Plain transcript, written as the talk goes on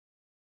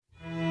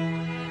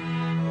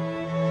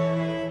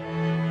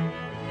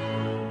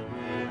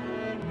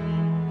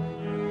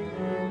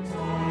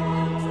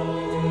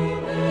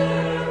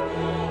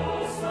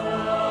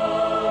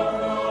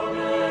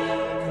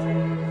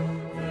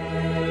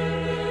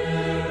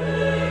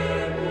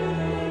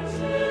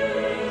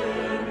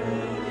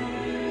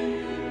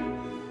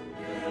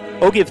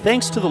Oh, give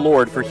thanks to the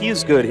Lord, for he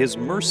is good. His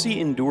mercy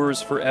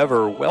endures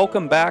forever.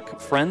 Welcome back,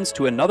 friends,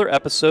 to another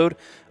episode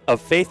of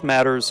Faith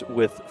Matters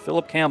with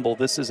Phillip Campbell.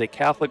 This is a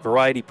Catholic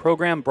variety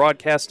program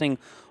broadcasting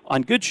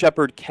on Good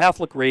Shepherd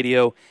Catholic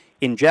Radio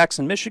in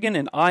Jackson, Michigan,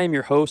 and I am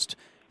your host,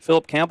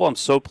 Phillip Campbell. I'm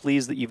so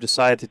pleased that you've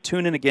decided to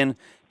tune in again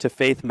to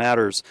Faith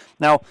Matters.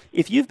 Now,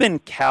 if you've been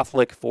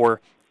Catholic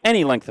for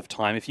any length of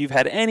time, if you've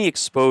had any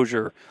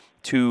exposure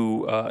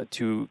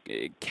to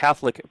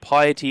Catholic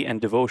piety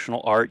and devotional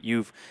art,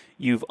 you've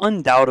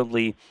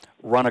undoubtedly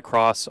run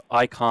across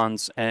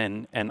icons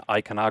and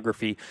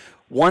iconography,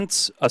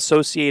 once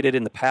associated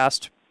in the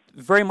past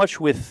very much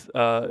with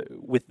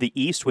the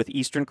East, with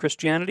Eastern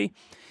Christianity.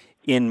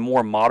 In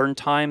more modern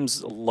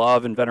times,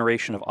 love and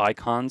veneration of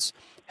icons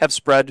have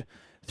spread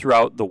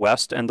throughout the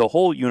West and the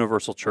whole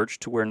universal church,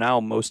 to where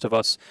now most of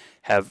us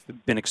have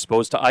been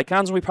exposed to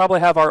icons, and we probably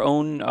have our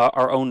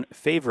own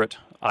favorite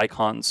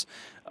icons.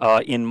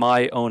 In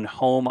my own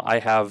home, I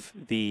have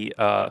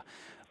a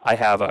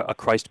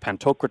Christ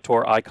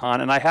Pantocrator icon,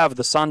 and I have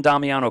the San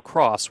Damiano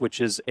cross, which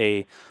is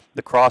the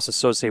cross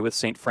associated with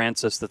Saint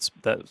Francis that's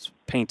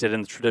painted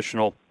in the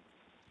traditional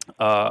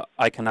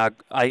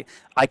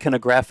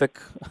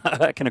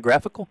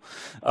iconographical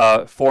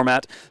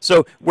format.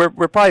 So we're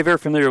probably very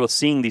familiar with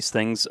seeing these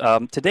things.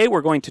 Today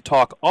we're going to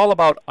talk all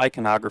about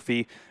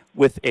iconography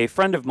with a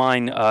friend of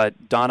mine,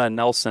 Donna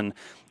Nelson.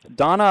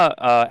 Donna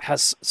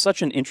has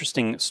such an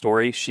interesting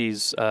story.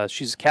 She's a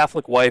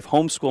Catholic wife,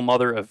 homeschool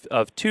mother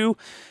of two,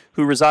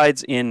 who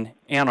resides in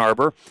Ann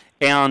Arbor,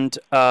 and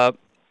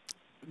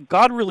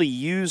God really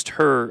used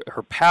her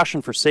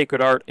passion for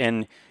sacred art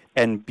and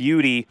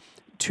beauty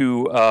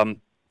to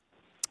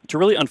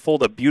really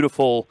unfold a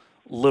beautiful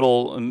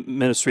little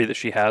ministry that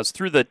she has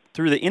through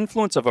the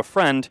influence of a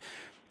friend.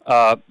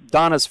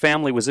 Donna's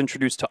family was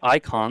introduced to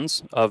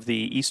icons of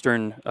the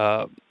Eastern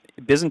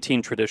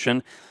Byzantine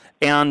tradition.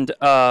 And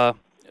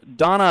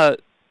Donna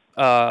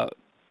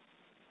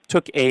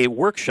took a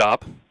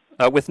workshop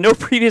with no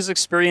previous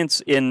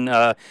experience in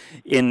art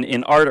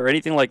or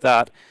anything like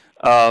that.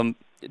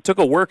 Took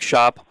a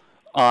workshop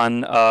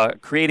on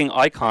creating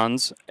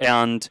icons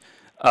and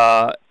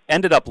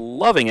ended up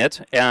loving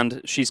it.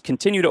 And she's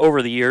continued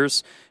over the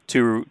years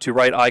to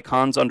write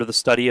icons under the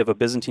study of a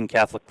Byzantine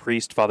Catholic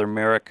priest, Father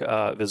Marek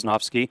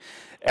Wisnowski.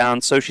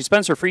 And so she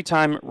spends her free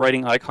time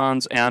writing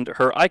icons, and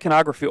her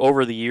iconography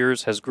over the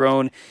years has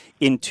grown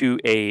into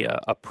a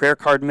prayer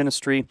card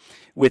ministry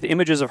with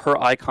images of her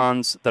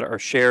icons that are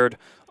shared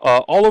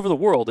all over the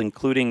world,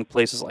 including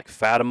places like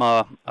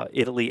Fatima,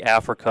 Italy,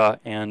 Africa,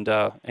 and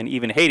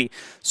even Haiti.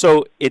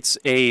 So it's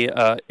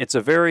a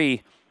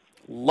very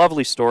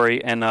lovely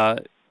story,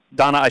 and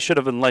Donna, I should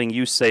have been letting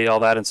you say all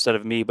that instead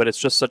of me, but it's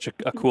just such a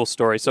cool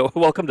story. So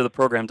welcome to the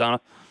program,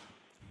 Donna.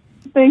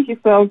 Thank you,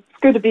 Phil. It's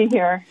good to be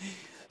here.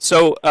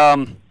 So,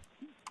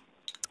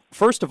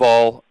 first of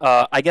all,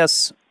 I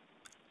guess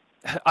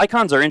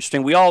icons are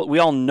interesting. We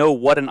all know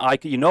what an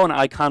icon. You know an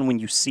icon when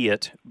you see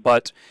it,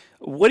 but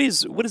what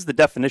is the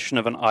definition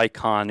of an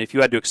icon? If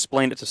you had to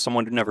explain it to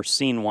someone who'd never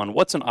seen one,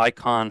 what's an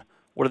icon?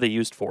 What are they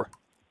used for?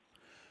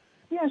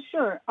 Yeah,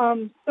 sure.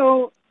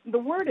 So the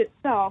word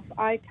itself,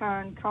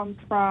 icon, comes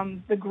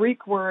from the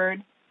Greek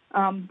word,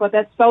 but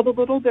that's spelled a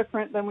little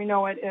different than we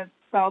know it. It's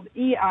spelled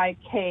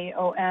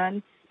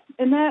E-I-K-O-N.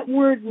 And that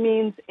word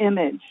means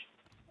image.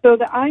 So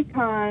the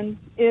icon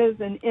is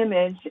an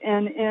image,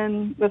 and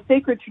in the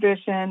sacred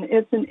tradition,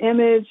 it's an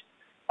image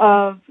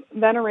of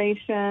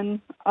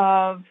veneration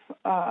of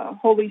a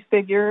holy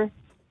figure.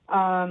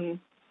 So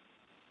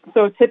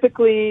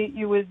typically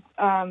you would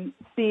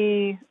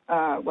see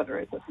whether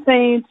it's a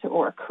saint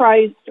or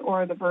Christ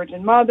or the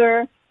Virgin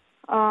Mother,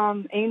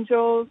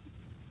 angels,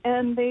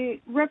 and they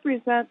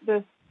represent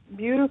this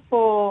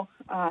beautiful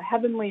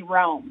heavenly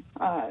realm,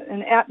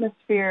 an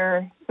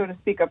atmosphere, so to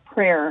speak, of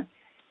prayer.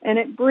 And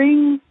it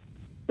brings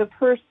the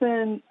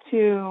person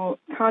to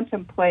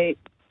contemplate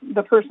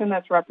the person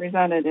that's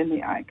represented in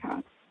the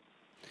icon.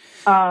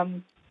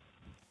 And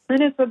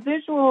it's a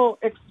visual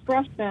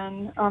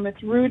expression.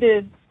 It's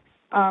rooted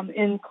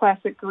in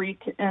classic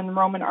Greek and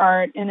Roman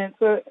art, and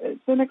it's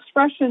an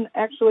expression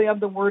actually of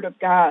the Word of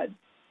God.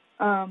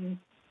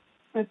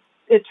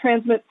 It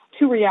transmits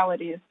two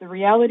realities: the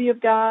reality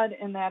of God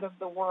and that of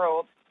the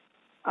world.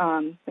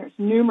 There's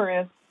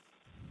numerous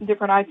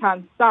different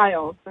icon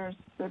styles. There's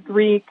the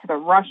Greek, the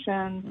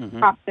Russian,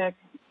 Coptic,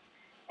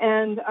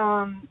 and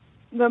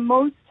the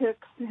most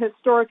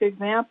historic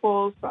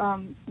examples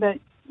that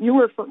you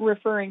were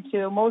referring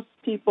to, most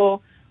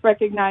people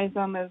recognize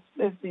them as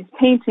these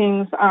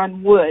paintings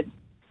on wood.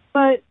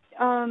 But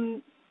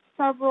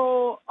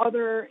several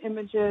other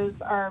images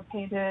are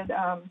painted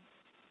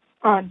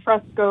on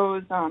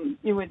frescoes.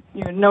 You would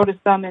notice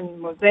them in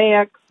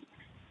mosaics,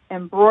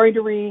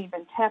 embroidery,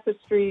 even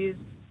tapestries,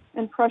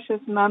 and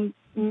precious metals.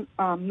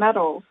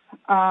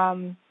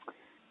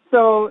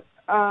 So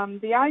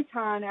the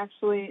icon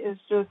actually is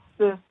just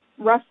this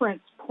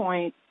reference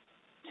point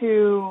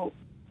to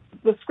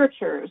the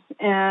scriptures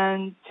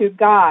and to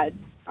God.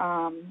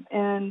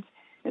 And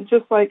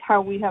just like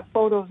how we have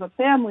photos of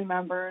family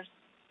members,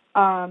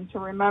 to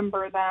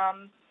remember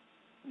them.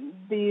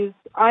 These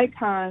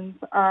icons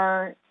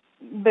are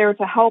there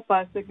to help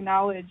us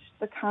acknowledge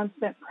the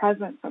constant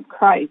presence of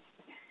Christ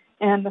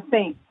and the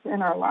saints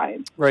in our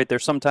lives. Right, they're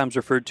sometimes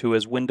referred to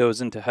as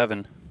windows into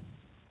heaven.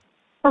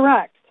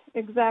 Correct,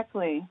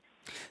 exactly.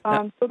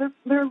 So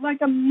they're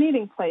like a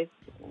meeting place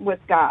with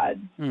God.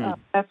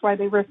 That's why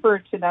they refer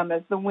to them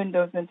as the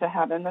windows into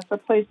heaven. That's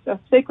a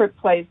sacred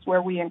place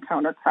where we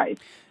encounter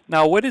Christ.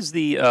 Now, what is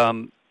the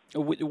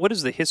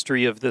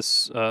history of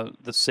this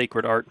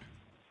sacred art?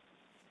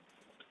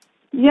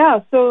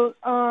 Yeah, so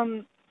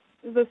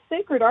the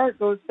sacred art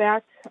goes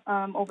back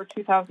over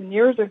 2,000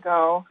 years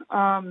ago,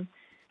 and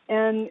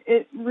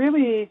it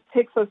really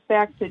takes us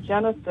back to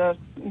Genesis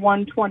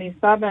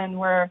 1:27,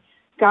 where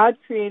God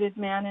created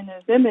man in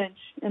his image.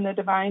 In the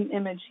divine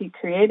image he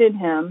created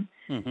him.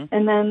 Mm-hmm.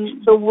 And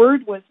then the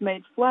Word was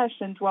made flesh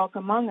and dwelt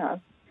among us.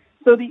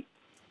 So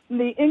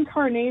the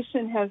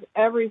incarnation has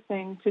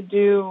everything to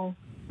do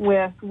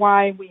with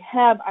why we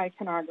have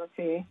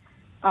iconography.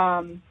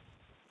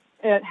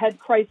 Had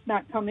Christ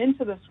not come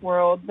into this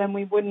world, then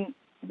we wouldn't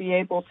be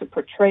able to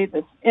portray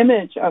this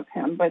image of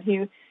him, but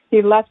he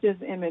left his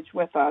image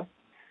with us.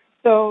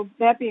 So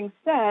that being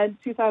said,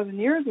 2,000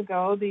 years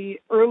ago, the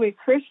early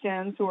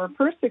Christians who were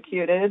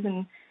persecuted,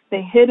 and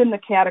they hid in the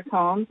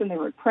catacombs, and they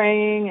were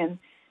praying, and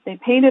they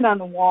painted on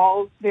the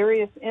walls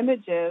various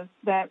images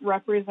that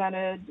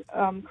represented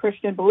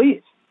Christian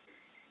beliefs.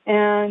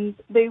 And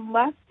they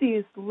left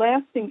these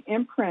lasting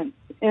imprints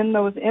in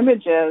those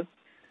images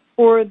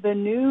for the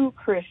new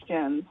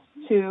Christians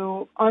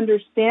to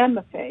understand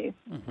the faith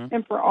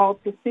and for all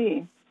to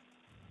see.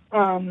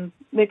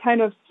 They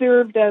kind of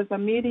served as a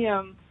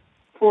medium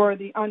for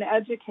the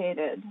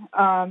uneducated,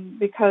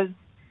 because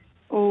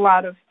a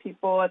lot of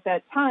people at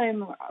that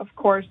time, of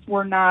course,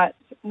 were not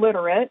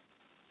literate.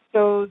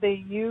 So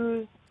they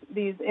used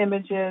these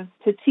images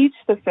to teach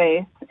the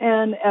faith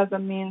and as a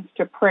means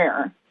to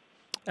prayer.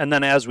 And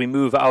then as we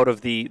move out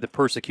of the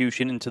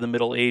persecution into the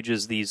Middle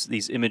Ages,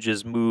 these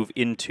images move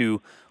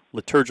into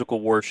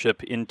liturgical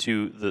worship,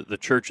 into the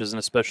churches, and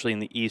especially in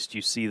the East,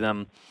 you see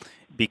them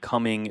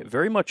becoming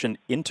very much an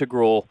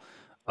integral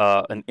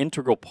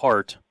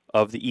part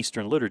of the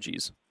Eastern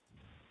liturgies.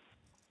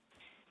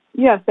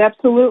 Yes,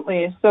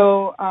 absolutely.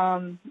 So,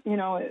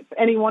 if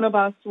any one of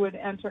us would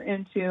enter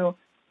into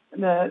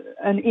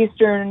an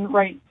Eastern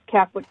Rite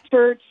Catholic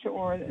church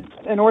or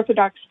an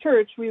Orthodox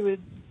church, we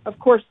would, of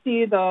course,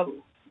 see the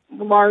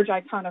large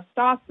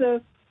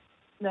iconostasis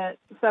that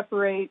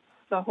separates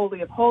the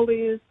Holy of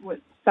Holies,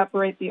 would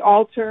separate the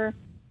altar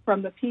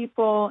from the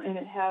people, and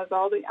it has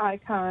all the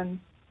icons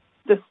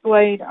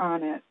displayed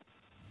on it.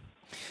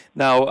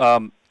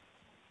 Now,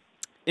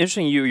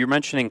 interesting, you're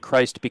mentioning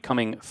Christ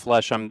becoming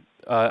flesh.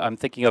 I'm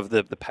thinking of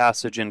the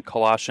passage in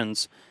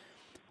Colossians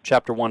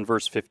chapter 1,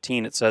 verse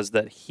 15. It says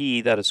that he,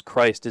 that is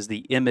Christ, is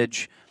the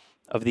image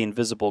of the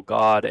invisible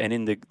God. And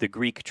in the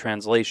Greek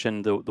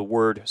translation, the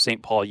word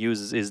St. Paul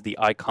uses is the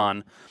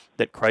icon,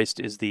 that Christ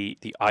is the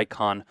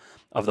icon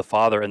of the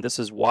Father. And this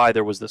is why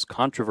there was this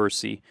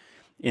controversy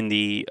in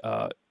the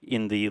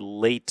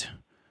late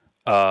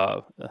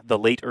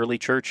early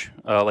church,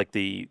 like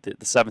the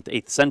 7th,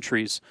 8th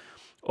centuries,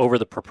 over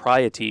the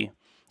propriety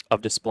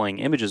of displaying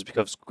images,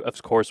 because,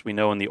 of course, we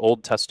know in the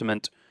Old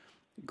Testament,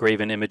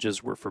 graven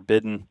images were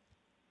forbidden.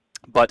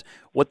 But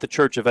what the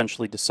church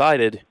eventually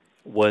decided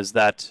was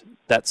that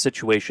that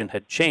situation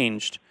had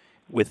changed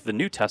with the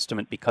New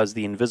Testament, because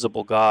the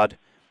invisible God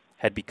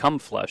had become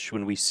flesh.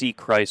 When we see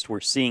Christ, we're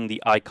seeing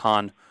the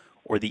icon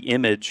or the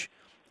image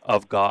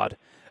of God.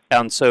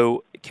 And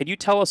so, can you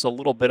tell us a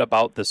little bit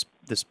about this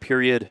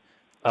period?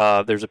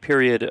 There's a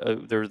period,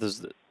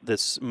 there's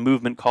this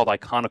movement called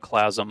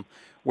iconoclasm,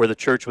 where the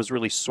church was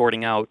really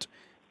sorting out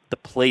the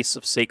place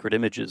of sacred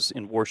images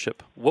in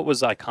worship. What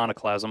was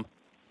iconoclasm?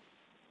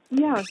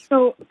 Yeah,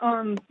 so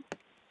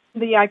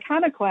the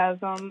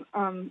iconoclasm,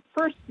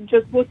 first,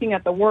 just looking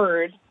at the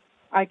word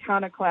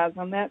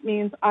iconoclasm, that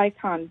means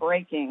icon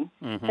breaking.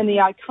 Mm-hmm. And the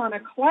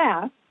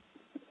iconoclasts,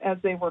 as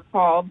they were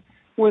called,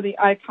 were the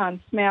icon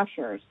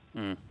smashers.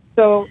 Mm.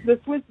 So this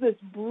was this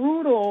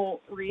brutal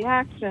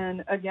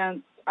reaction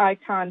against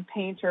icon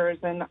painters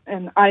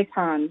and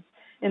icons.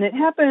 And it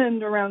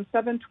happened around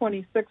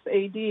 726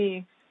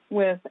 AD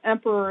with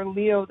Emperor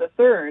Leo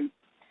III.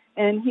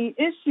 And he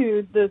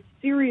issued this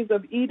series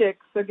of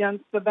edicts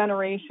against the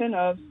veneration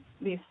of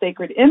these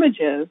sacred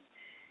images.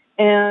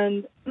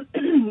 And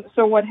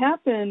so what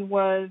happened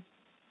was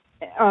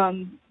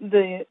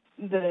the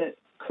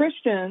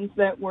Christians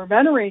that were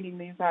venerating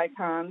these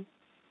icons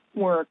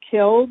were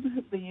killed.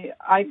 The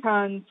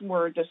icons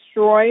were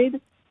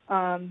destroyed.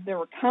 There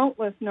were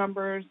countless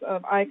numbers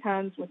of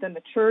icons within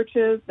the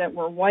churches that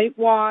were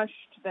whitewashed,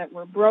 that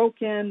were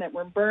broken, that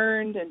were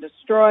burned and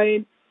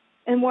destroyed.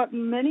 And what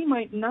many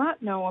might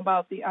not know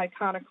about the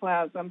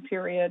iconoclasm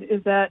period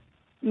is that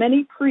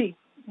many priests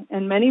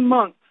and many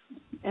monks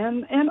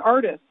and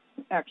artists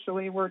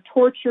actually were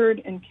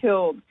tortured and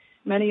killed.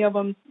 Many of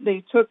them,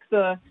 they took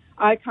the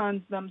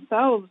icons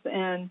themselves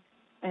and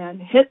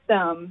hit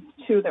them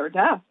to their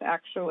death,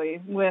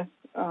 actually, with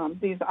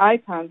these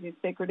icons, these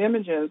sacred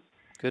images.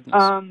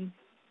 Goodness.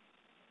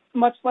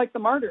 Much like the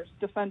martyrs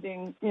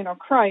defending,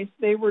 Christ,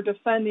 they were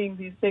defending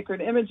these sacred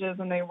images,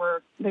 and they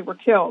were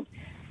killed.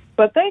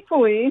 But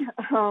thankfully,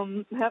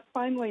 that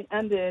finally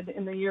ended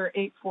in the year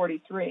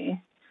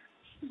 843.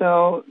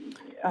 So,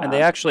 and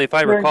they actually, if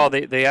I recall,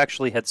 they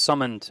actually had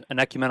summoned an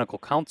ecumenical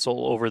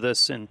council over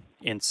this in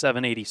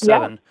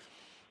 787. Yeah.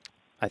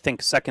 I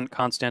think Second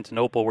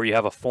Constantinople, where you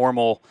have a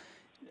formal,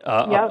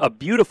 a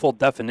beautiful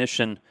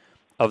definition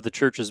of the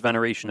Church's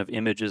veneration of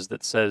images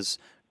that says,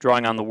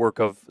 drawing on the work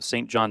of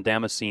St. John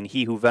Damascene,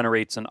 he who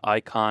venerates an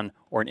icon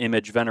or an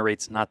image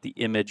venerates not the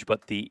image,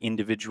 but the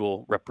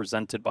individual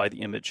represented by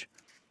the image.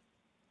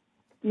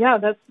 Yeah,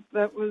 that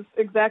was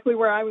exactly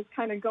where I was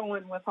kind of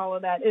going with all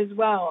of that as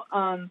well.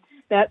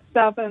 That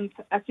Seventh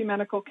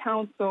Ecumenical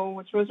Council,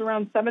 which was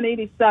around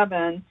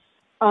 787,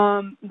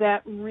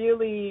 that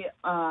really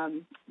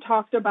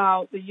talked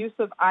about the use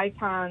of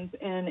icons,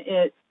 and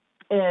it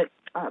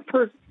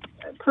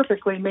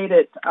perfectly made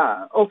it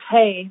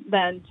okay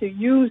then to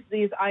use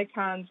these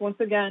icons once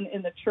again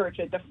in the church.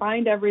 It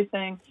defined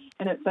everything,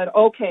 and it said,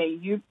 okay,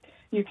 you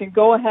can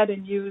go ahead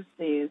and use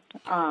these.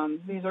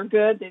 These are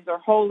good. These are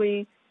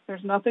holy.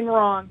 There's nothing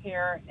wrong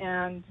here,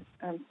 and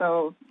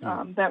so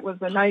that was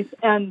a nice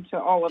end to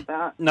all of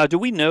that. Now, do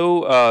we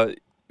know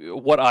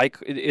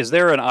is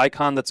there an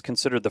icon that's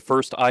considered the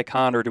first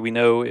icon, or do we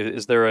know,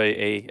 is there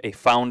a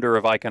founder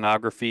of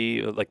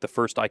iconography, like the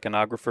first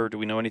iconographer? Do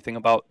we know anything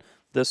about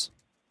this?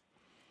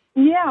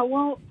 Yeah,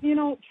 well,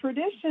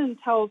 tradition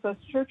tells us,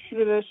 church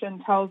tradition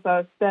tells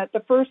us that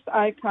the first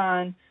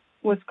icon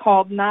was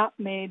called Not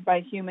Made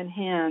by Human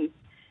Hands,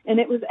 and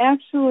it was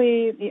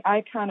actually the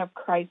icon of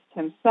Christ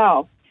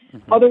himself.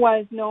 Mm-hmm.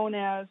 Otherwise known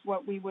as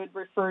what we would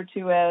refer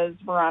to as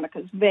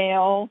Veronica's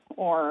veil,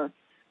 or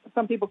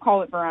some people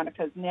call it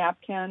Veronica's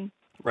napkin.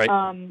 Right.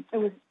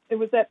 It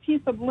was that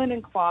piece of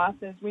linen cloth,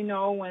 as we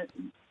know, when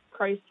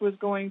Christ was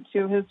going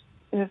to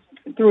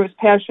through his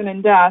passion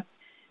and death,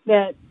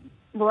 that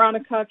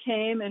Veronica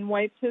came and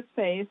wiped his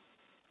face,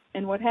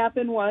 and what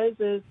happened was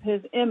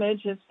his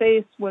image, his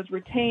face, was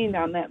retained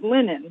on that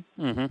linen.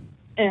 Mm-hmm.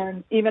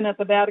 And even at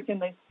the Vatican,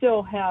 they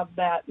still have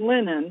that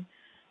linen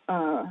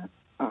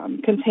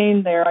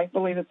contained there. I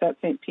believe it's at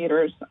St.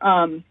 Peter's.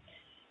 So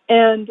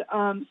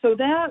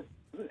that,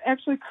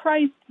 actually,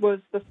 Christ was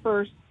the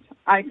first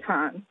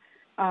icon.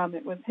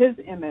 It was his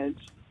image.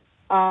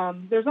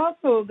 There's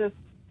also this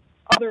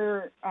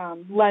other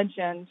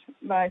legend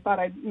that I thought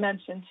I'd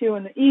mention, too,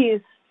 in the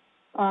East,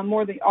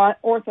 more the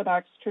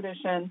Orthodox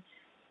tradition.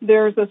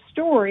 There's a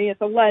story,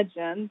 it's a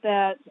legend,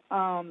 that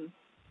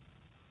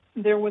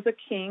there was a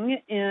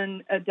king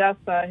in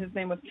Edessa. His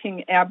name was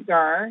King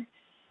Abgar,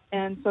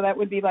 and so that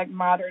would be like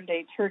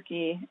modern-day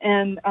Turkey.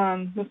 And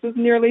this was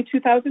nearly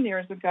 2,000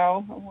 years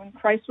ago when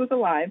Christ was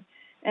alive.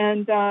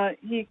 And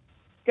he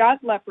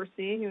got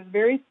leprosy. He was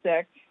very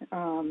sick,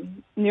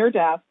 near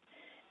death.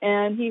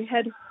 And he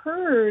had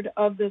heard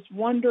of this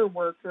wonder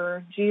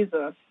worker,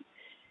 Jesus.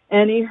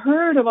 And he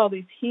heard of all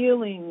these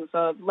healings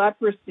of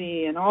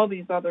leprosy and all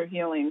these other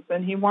healings.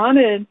 And he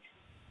wanted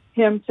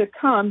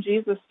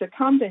Jesus to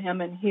come to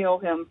him and heal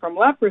him from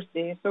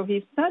leprosy. So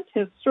he sent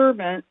his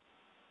servant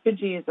to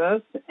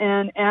Jesus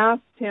and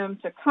asked him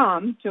to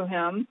come to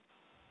him.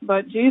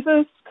 But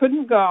Jesus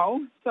couldn't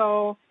go.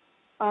 So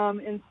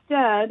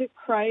instead,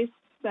 Christ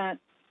sent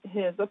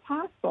his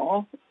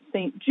apostle,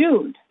 St.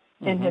 Jude,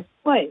 in his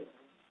place.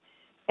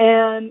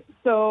 And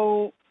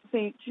so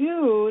St.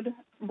 Jude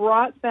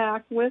brought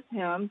back with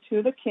him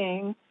to the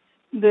king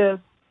this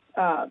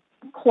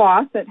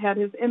cloth that had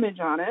his image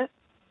on it.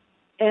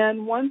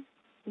 And once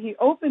he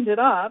opened it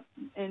up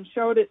and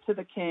showed it to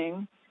the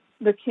king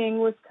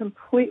was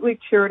completely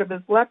cured of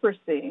his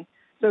leprosy.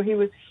 So he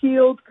was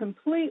healed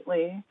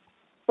completely,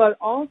 but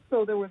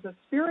also there was a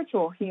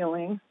spiritual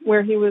healing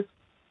where he was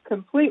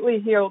completely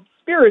healed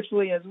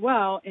spiritually as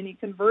well, and he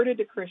converted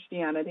to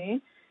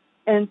Christianity,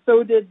 and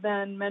so did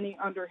then many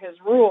under his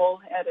rule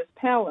at his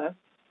palace.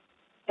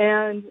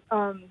 And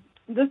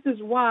this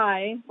is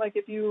why, like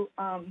if you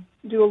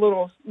do a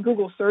little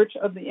Google search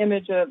of the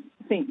image of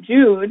St.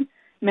 Jude,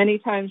 many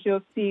times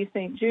you'll see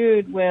St.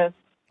 Jude with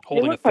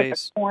holding a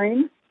face, like a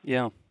coin.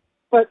 Yeah.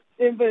 But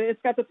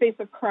it's got the face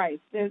of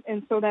Christ.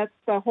 And so that's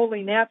the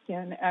holy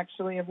napkin,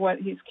 actually, of what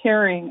he's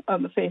carrying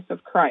of the face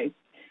of Christ.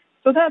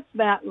 So that's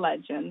that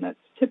legend that's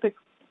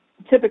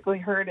typically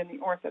heard in the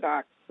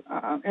Orthodox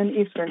and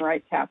Eastern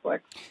Rite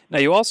Catholics. Now,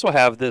 you also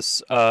have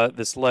this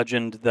this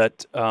legend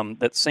that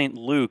that St.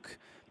 Luke,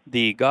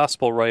 the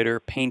gospel writer,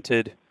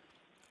 painted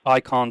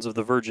icons of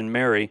the Virgin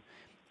Mary,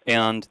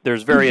 and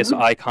there's various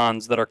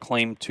icons that are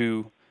claimed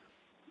to,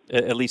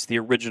 at least the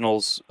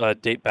originals,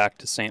 date back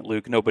to St.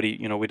 Luke. Nobody,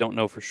 we don't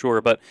know for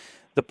sure, but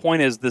the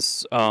point is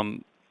this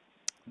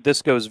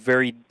this goes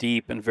very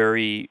deep and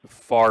very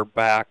far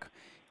back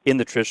in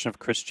the tradition of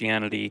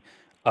Christianity,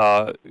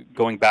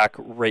 going back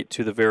right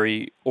to the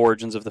very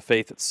origins of the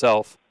faith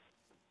itself.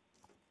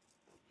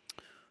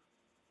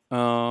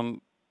 Donna,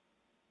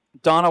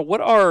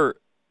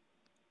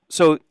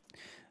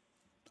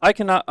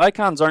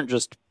 icons aren't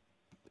just,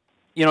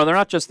 you know, they're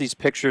not just these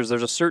pictures.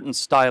 There's a certain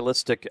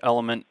stylistic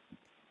element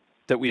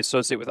that we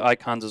associate with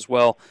icons as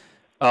well,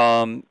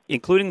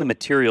 including the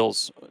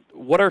materials.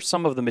 What are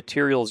some of the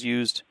materials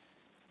used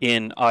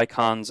in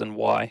icons and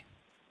why?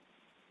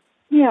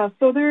 Yeah,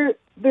 so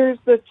there's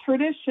the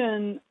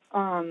tradition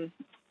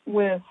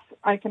with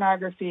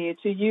iconography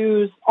to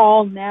use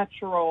all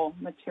natural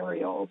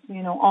materials,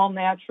 you know, all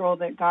natural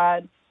that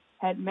God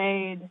had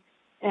made.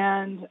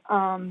 And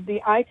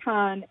the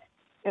icon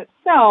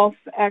itself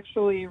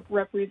actually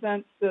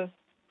represents this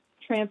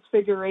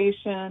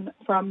transfiguration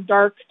from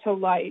dark to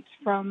light,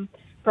 from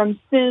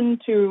sin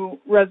to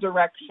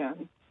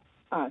resurrection,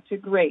 to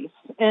grace.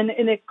 And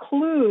it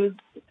includes,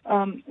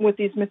 with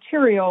these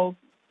materials,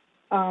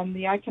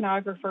 the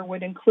iconographer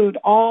would include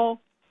all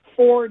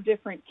 4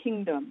 different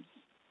kingdoms.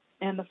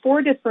 And the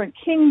 4 different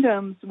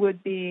kingdoms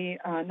would be,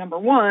 number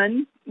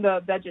 1,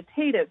 the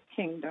vegetative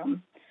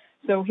kingdom.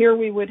 So here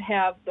we would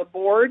have the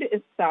board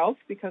itself,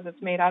 because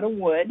it's made out of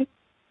wood,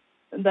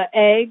 the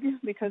egg,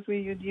 because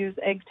we would use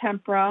egg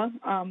tempera,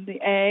 the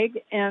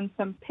egg, and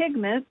some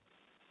pigment.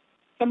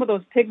 Some of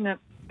those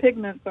pigments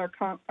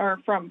are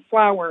from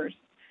flowers.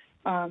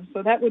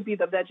 So that would be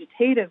the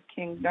vegetative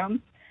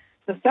kingdom.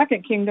 The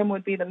second kingdom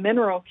would be the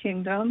mineral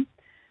kingdom,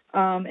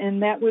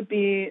 and that would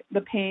be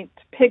the paint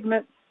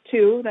pigments,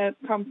 too, that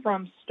come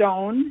from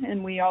stone.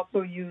 And we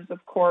also use,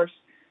 of course,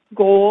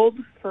 gold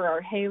for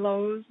our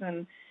halos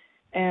and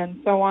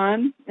so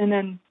on. And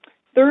then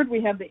third,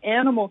 we have the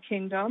animal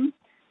kingdom,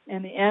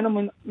 and the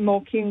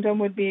animal kingdom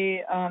would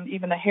be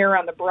even the hair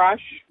on the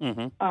brush.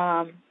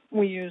 Mm-hmm.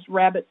 We use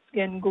rabbit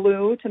skin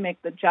glue to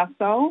make the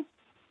gesso.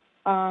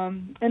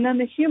 And then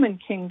the human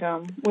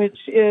kingdom, which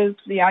is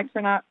the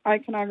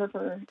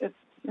iconographer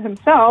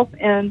himself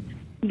and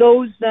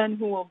those then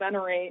who will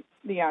venerate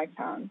the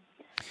icon.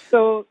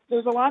 So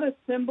there's a lot of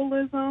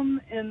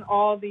symbolism in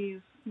all these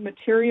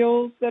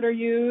materials that are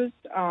used.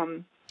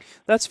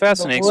 That's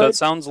fascinating. So it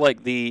sounds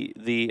like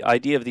the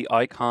idea of the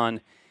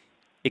icon,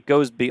 it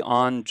goes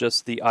beyond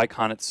just the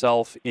icon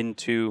itself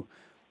into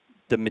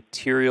the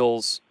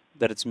materials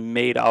that it's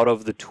made out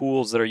of, the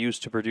tools that are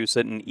used to produce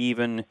it, and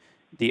even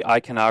the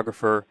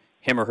iconographer,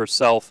 him or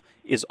herself,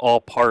 is all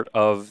part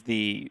of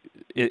the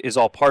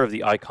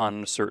icon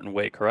in a certain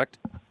way. Correct?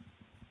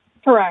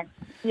 Correct.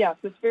 Yes,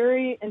 it's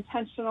very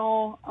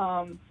intentional.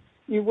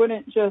 You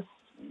wouldn't just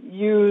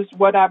use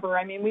whatever.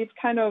 I mean, we've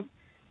kind of,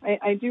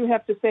 I do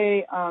have to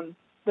say,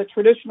 the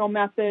traditional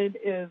method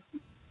is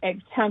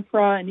egg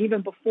tempera, and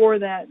even before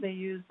that, they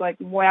use like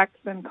wax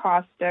and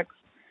caustics.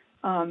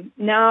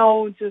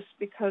 Now, just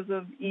because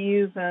of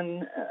ease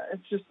and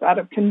it's just out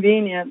of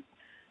convenience,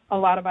 a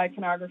lot of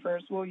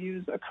iconographers will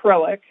use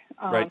acrylic.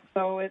 Right.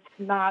 So it's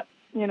not,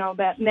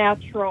 that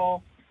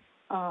natural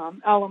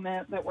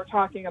element that we're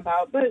talking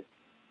about. But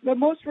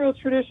most real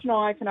traditional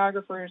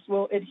iconographers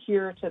will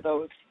adhere to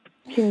those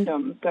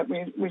kingdoms that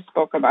we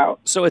spoke about.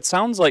 So it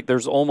sounds like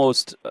there's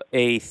almost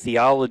a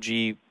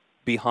theology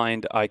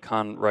behind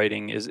icon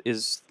writing.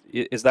 Is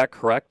that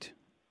correct?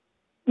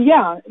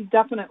 Yeah,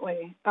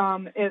 definitely.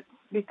 It's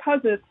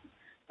because it's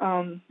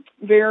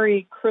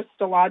very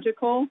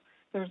Christological.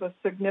 There's a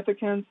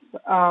significance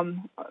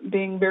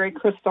being very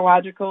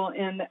Christological,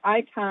 and the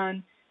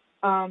icon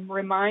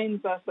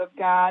reminds us of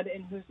God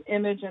in whose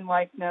image and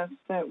likeness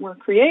that we're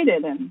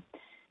created in.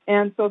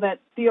 And so that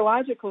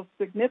theological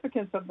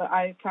significance of the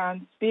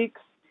icon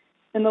speaks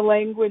in the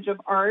language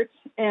of art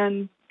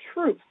and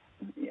truth.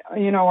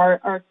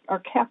 Our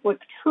Catholic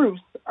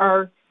truths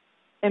are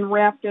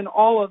enwrapped in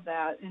all of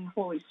that, in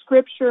Holy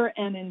Scripture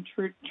and in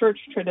church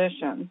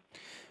tradition.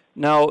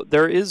 Now,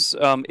 there is,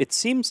 it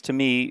seems to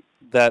me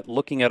that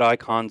looking at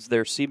icons,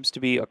 there seems to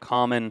be a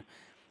common,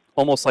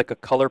 almost like a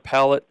color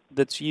palette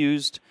that's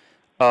used.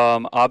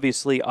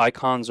 Obviously,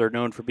 icons are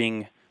known for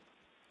being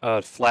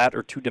flat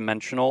or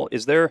two-dimensional.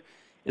 Is there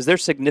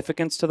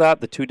significance to that,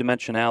 the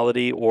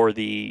two-dimensionality or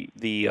the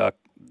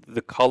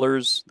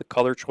colors, the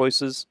color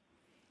choices?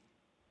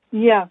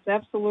 Yes,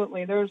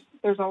 absolutely. There's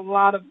a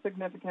lot of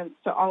significance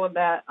to all of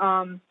that.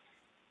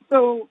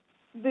 So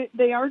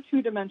they are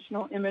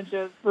two-dimensional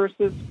images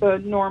versus the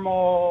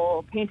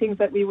normal paintings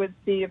that we would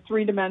see of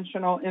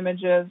three-dimensional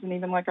images, and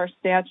even like our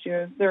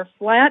statues. They're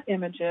flat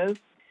images,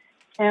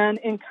 and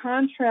in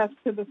contrast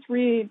to the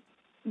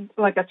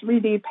like a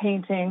 3D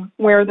painting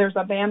where there's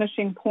a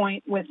vanishing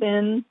point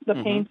within the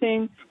mm-hmm.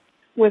 painting,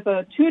 with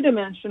a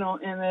two-dimensional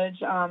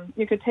image,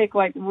 you could take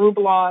like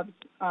Rublev's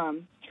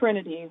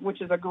Trinity,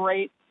 which is a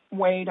great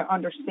way to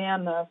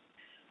understand this.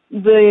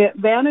 The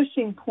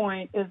vanishing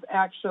point is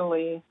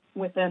actually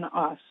within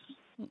us.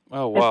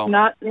 Oh, wow. It's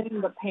not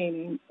in the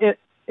painting.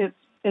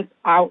 It's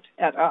out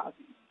at us.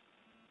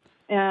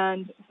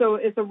 And so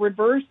it's a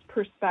reverse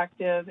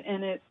perspective,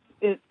 and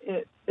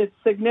it's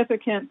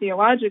significant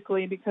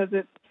theologically because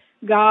it's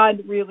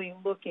God really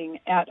looking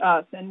at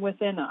us and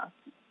within us.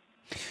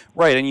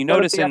 Right, and you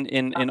notice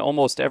in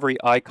almost every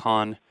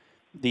icon,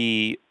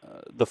 the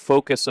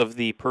focus of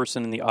the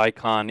person in the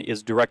icon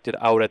is directed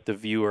out at the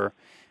viewer.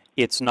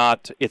 It's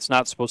not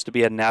supposed to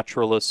be a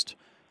naturalist,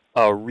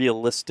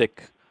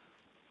 realistic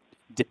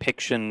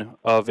depiction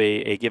of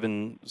a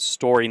given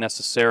story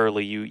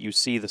necessarily. You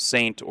see the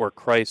saint or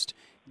Christ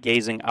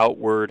gazing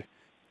outward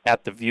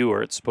at the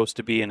viewer. It's supposed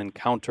to be an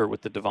encounter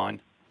with the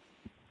divine.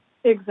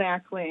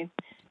 Exactly.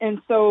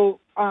 And so,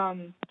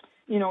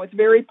 it's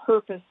very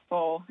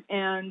purposeful.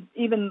 And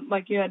even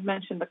like you had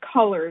mentioned, the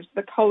colors,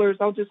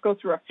 I'll just go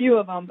through a few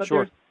of them, but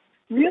Sure. there's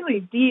really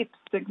deep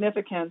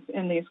significance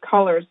in these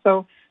colors.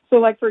 So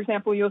like, for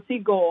example, you'll see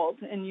gold,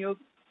 and you'll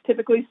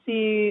typically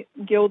see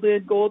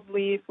gilded gold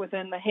leaf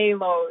within the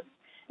halos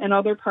and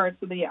other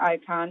parts of the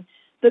icon.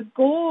 The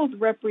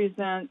gold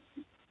represents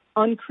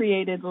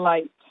uncreated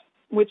light,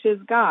 which is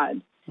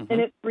God, and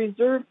it's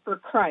reserved for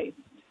Christ.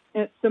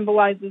 It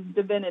symbolizes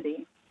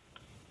divinity.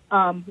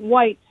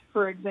 White,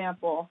 for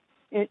example,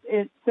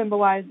 it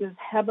symbolizes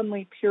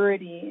heavenly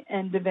purity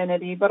and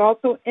divinity, but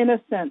also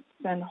innocence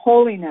and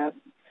holiness.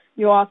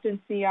 You often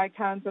see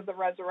icons of the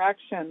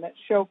resurrection that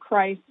show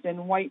Christ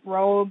in white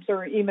robes,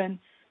 or even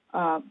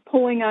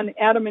pulling on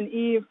Adam and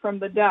Eve from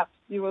the depths.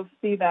 You will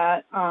see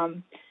that.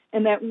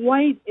 And that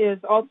white is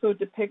also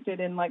depicted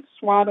in like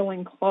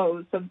swaddling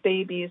clothes of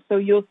babies. So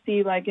you'll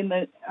see, like in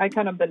the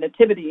icon of the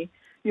Nativity,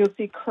 you'll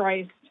see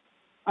Christ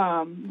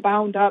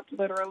bound up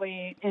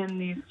literally in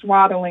these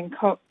swaddling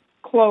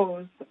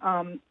clothes,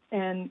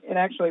 and it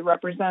actually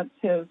represents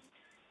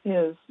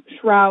his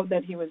shroud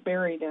that he was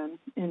buried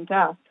in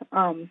death.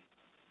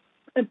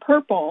 And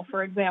purple,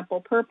 for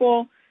example,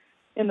 purple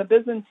in the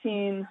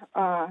Byzantine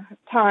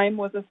time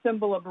was a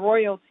symbol of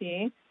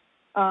royalty.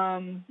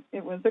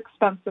 It was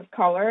expensive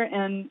color,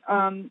 and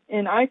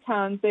in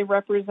icons they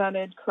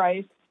represented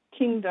Christ's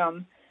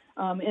kingdom.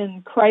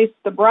 In Christ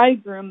the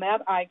bridegroom,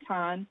 that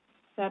icon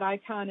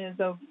is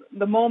of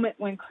the moment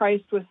when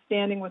Christ was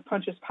standing with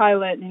Pontius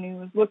Pilate, and he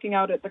was looking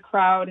out at the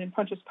crowd, and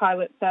Pontius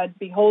Pilate said,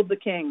 "Behold the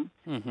king."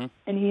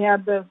 And he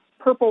had this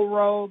purple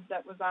robe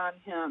that was on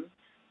him.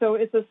 So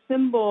it's a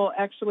symbol,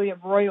 actually,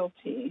 of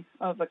royalty,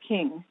 of a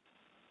king.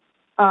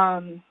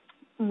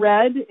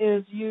 Red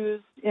is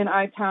used in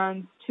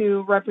icons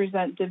to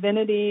represent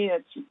divinity.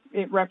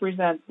 It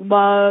represents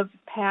love,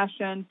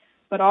 passion,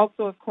 but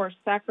also, of course,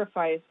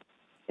 sacrifice.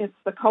 It's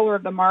the color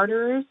of the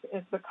martyrs,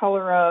 it's the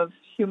color of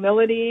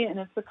humility, and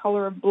it's the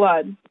color of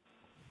blood.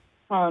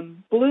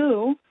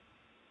 Blue,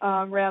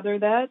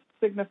 that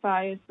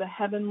signifies the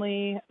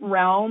heavenly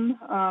realm,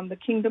 the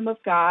kingdom of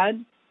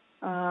God.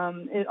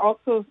 It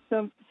also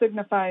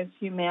signifies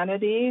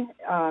humanity,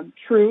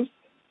 truth,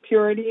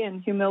 purity,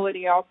 and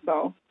humility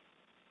also.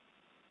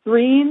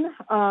 Green,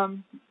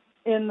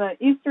 in the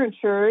Eastern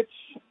Church,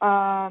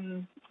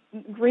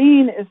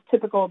 green is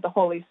typical of the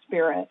Holy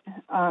Spirit.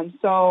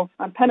 So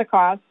on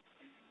Pentecost,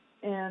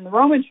 in the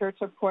Roman Church,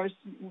 of course,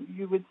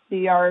 you would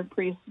see our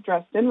priests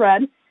dressed in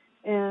red.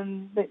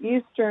 In the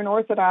Eastern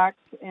Orthodox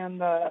and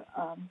the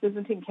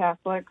Byzantine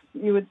Catholics,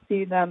 you would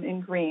see them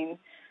in green.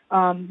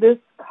 This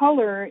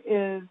color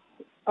is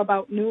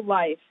about new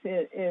life.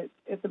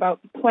 It's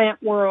about the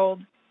plant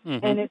world,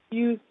 and it's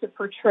used to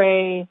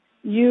portray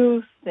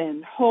youth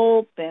and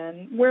hope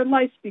and where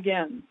life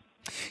begins.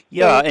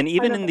 Yeah, and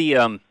even in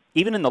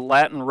the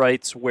Latin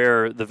rites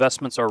where the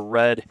vestments are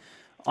red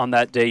on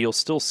that day, you'll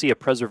still see a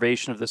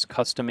preservation of this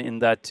custom in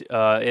that,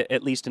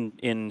 at least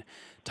in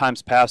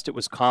times past, it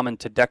was common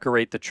to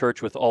decorate the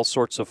church with all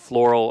sorts of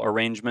floral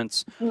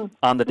arrangements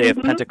on the day of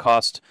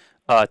Pentecost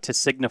to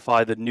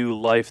signify the new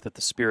life that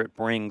the Spirit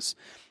brings.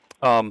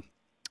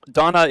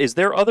 Donna, is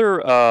there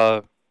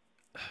other...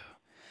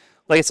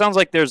 it sounds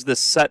like there's this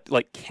set,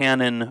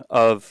 canon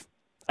of,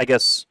 I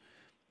guess,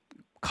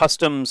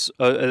 customs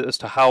as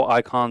to how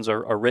icons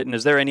are written.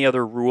 Is there any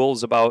other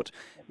rules about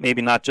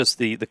maybe not just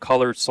the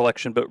color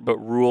selection, but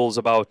rules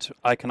about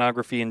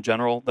iconography in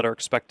general that are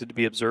expected to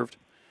be observed?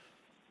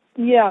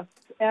 Yes,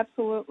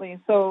 absolutely.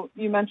 So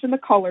you mentioned the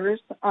colors,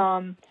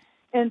 and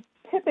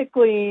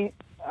typically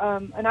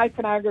an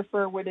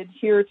iconographer would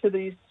adhere to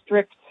these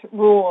strict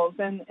rules,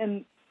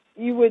 and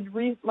you would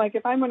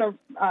if I'm going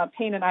to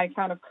paint an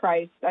icon of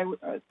Christ,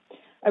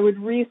 I would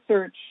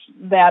research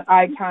that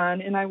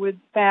icon, and I would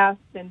fast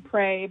and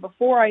pray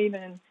before I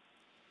even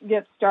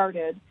get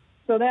started.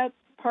 So that's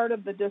part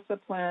of the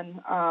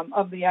discipline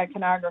of the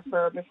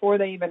iconographer before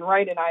they even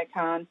write an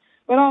icon,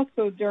 but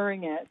also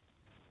during it.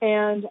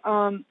 And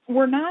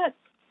we're not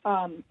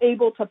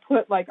able to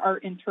put our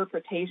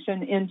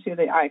interpretation into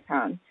the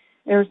icon.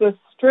 There's a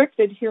strict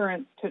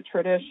adherence to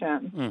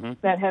tradition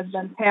that has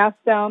been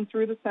passed down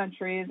through the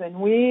centuries, and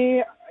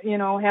we,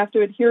 have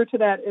to adhere to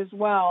that as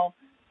well.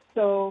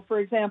 So, for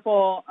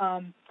example,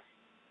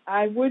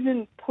 I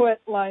wouldn't put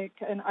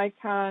an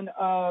icon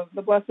of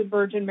the Blessed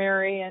Virgin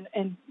Mary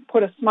and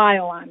put a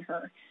smile on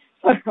her.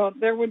 So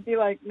there would be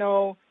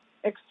no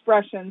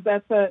expressions.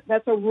 That's a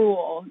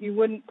rule. You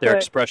wouldn't They're put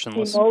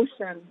expressionless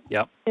emotion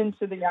Yep.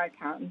 into the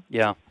icon.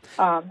 Yeah.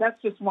 That's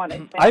just one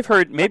example. I've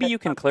heard, maybe you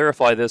can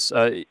clarify this.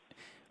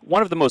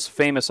 One of the most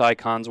famous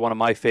icons, one of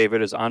my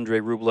favorite, is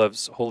Andrei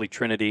Rublev's Holy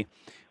Trinity,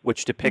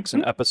 which depicts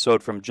an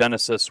episode from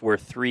Genesis where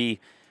three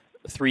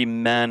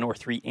men or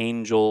three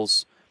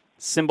angels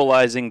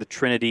symbolizing the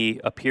Trinity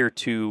appear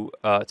to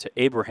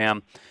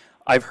Abraham.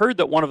 I've heard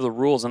that one of the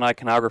rules in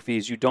iconography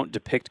is you don't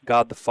depict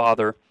God the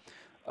Father,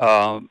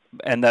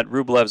 and that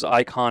Rublev's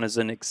icon is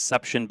an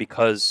exception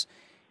because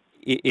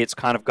it's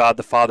kind of God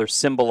the Father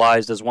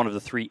symbolized as one of the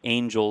three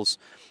angels.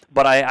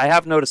 But I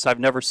have noticed I've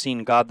never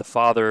seen God the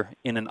Father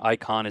in an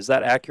icon. Is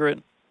that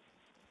accurate?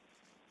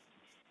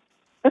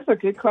 That's a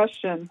good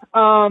question.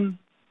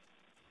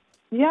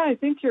 Yeah, I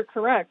think you're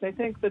correct. I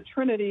think the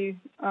Trinity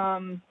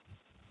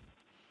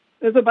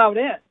is about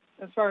it,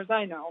 as far as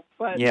I know.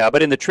 But yeah,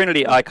 but in the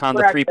Trinity icon,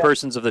 the three correct.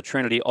 persons of the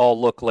Trinity all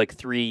look like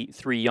three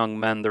young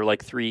men. They're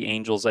like three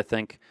angels, I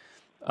think.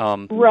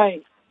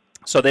 Right.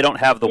 So they don't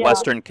have the Yeah.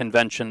 Western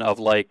convention of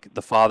like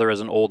the Father as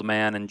an old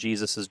man and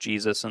Jesus as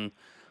Jesus and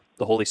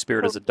the Holy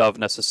Spirit as a dove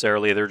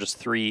necessarily. They're just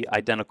three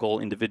identical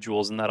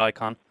individuals in that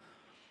icon.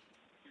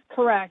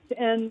 Correct.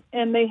 And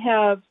they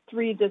have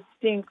three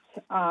distinct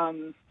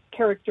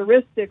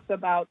characteristics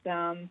about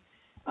them.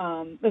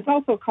 It's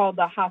also called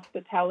the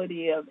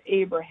hospitality of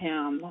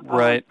Abraham,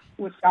 Right.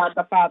 with God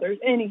the Father.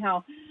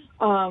 Anyhow,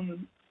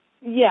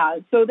 yeah,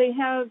 so they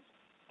have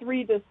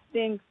three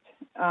distinct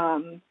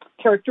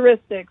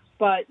characteristics,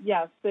 but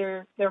yes,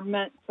 they're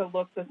meant to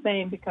look the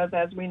same because,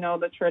 as we know,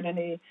 the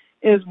Trinity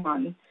is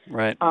one.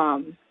 Right.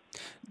 Donna,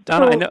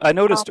 so, I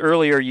noticed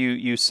earlier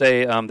you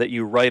say that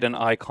you write an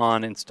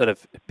icon instead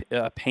of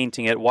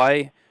painting it.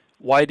 Why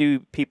do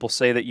people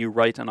say that you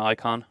write an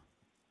icon?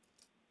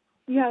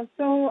 Yeah,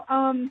 so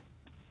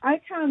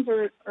icons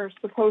are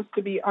supposed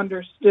to be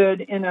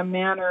understood in a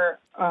manner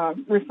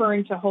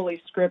referring to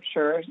Holy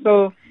Scripture.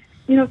 So,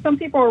 some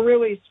people are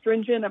really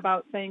stringent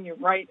about saying you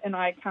write an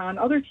icon.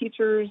 Other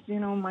teachers,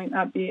 might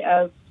not be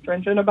as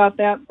stringent about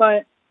that,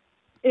 but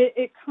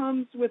it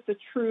comes with the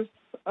truth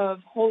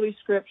of Holy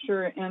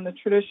Scripture and the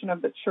tradition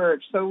of the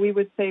church. So we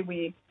would say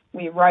we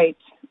write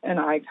an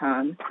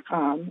icon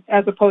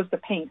as opposed to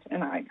paint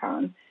an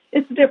icon.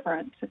 It's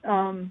different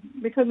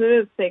because it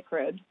is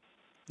sacred.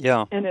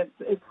 Yeah. And it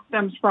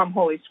stems from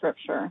Holy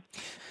Scripture.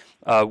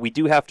 We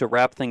do have to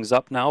wrap things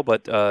up now,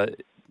 but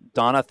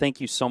Donna,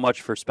 thank you so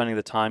much for spending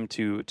the time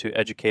to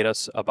educate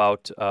us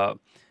about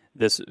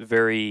this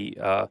very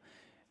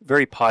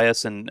very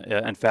pious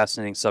and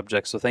fascinating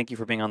subject. So thank you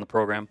for being on the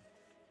program.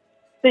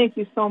 Thank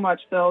you so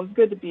much, Phil. It's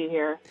good to be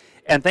here.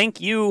 And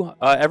thank you,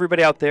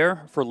 everybody out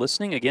there, for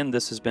listening. Again,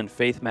 this has been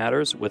Faith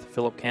Matters with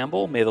Phillip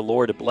Campbell. May the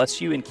Lord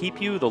bless you and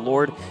keep you. The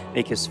Lord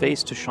make his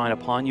face to shine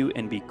upon you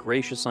and be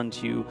gracious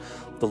unto you.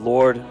 The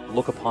Lord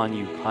look upon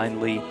you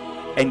kindly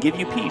and give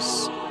you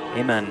peace.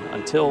 Amen.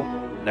 Until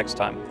next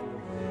time.